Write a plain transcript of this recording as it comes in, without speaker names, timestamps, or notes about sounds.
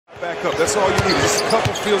Back up. That's all you need. Just a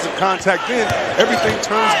couple fields of contact. Then everything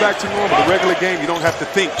turns back to normal. The regular game, you don't have to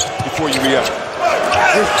think before you react.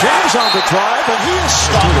 There's James on the drive, and he is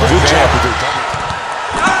stopped. Good job.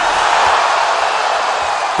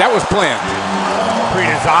 That was planned.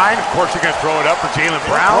 Pre-designed. Of course, you're going to throw it up for Jaylen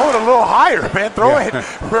Brown. Throw it a little higher, man. Throw it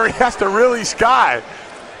where he has to really sky.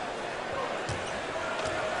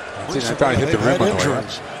 I thought he hit the rim on the way.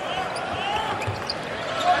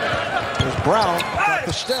 There's Brown, got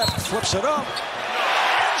the step, flips it up,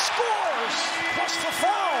 and scores! Plus the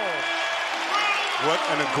foul! What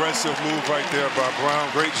an aggressive move right there by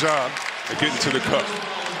Brown. Great job at getting to the cup.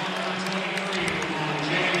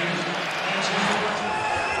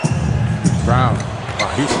 Brown.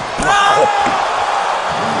 Excuse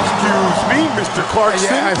me, Mr.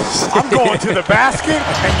 Clarkson. I'm going to the basket,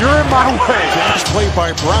 and you're in my way. Nice play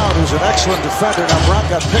by Brown, who's an excellent defender. Now Brown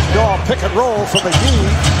got picked off, pick and roll from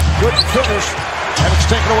McGee. Good finish, and it's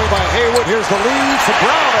taken away by Haywood. Here's the lead for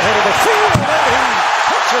Brown ahead of the field, and he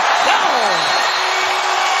puts it down.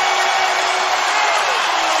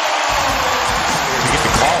 You get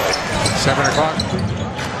to call it. 7 o'clock.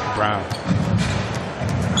 Brown.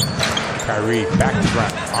 Kyrie back to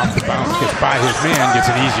Brown. Off the bounce, gets by his man,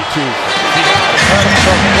 gets it easy too. He had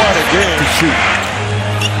himself quite a game to shoot.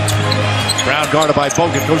 Brown guarded by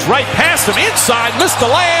Bogan, goes right past him, inside, missed the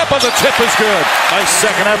layup, and the tip is good. Nice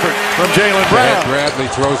second effort from Jaylen Brown. Bradley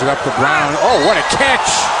throws it up to Brown. Oh, what a catch!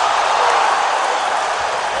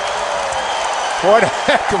 What a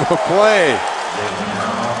heck of a play.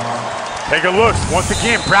 Take a look. Once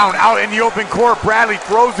again, Brown out in the open court. Bradley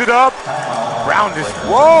throws it up. Brown just,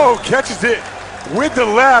 catches it with the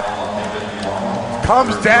left.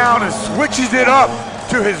 Comes down and switches it up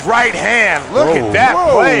to his right hand. Look at that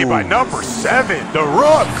play by number 7, the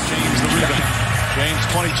Rook. James the rebound. James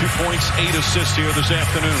 22 points, 8 assists here this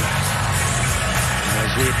afternoon.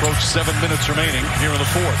 As we approach 7 minutes remaining here in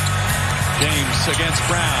the fourth. James against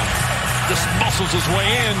Brown. Just muscles his way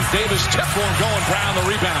in. Davis tipped one going. Brown the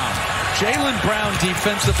rebound. Jaylen Brown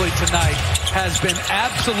defensively tonight has been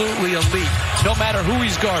absolutely elite, no matter who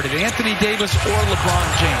he's guarded, Anthony Davis or LeBron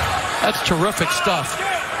James. That's terrific stuff.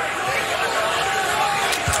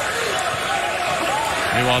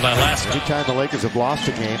 Meanwhile, that last Every time the Lakers have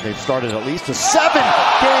lost a game, they've started at least a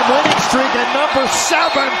 7-game winning streak, and number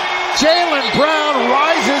 7, Jaylen Brown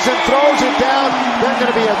rises and throws it down. There's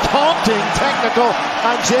going to be a taunting technical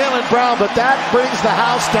on Jaylen Brown, but that brings the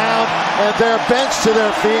house down, and they're benched to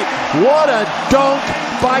their feet. What a dunk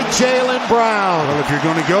by Jaylen Brown. Well, if you're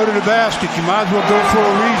going to go to the basket, you might as well go for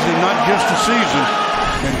a reason, not just a season.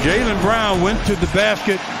 And Jaylen Brown went to the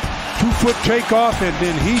basket, 2-foot takeoff, and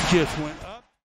then he just went up.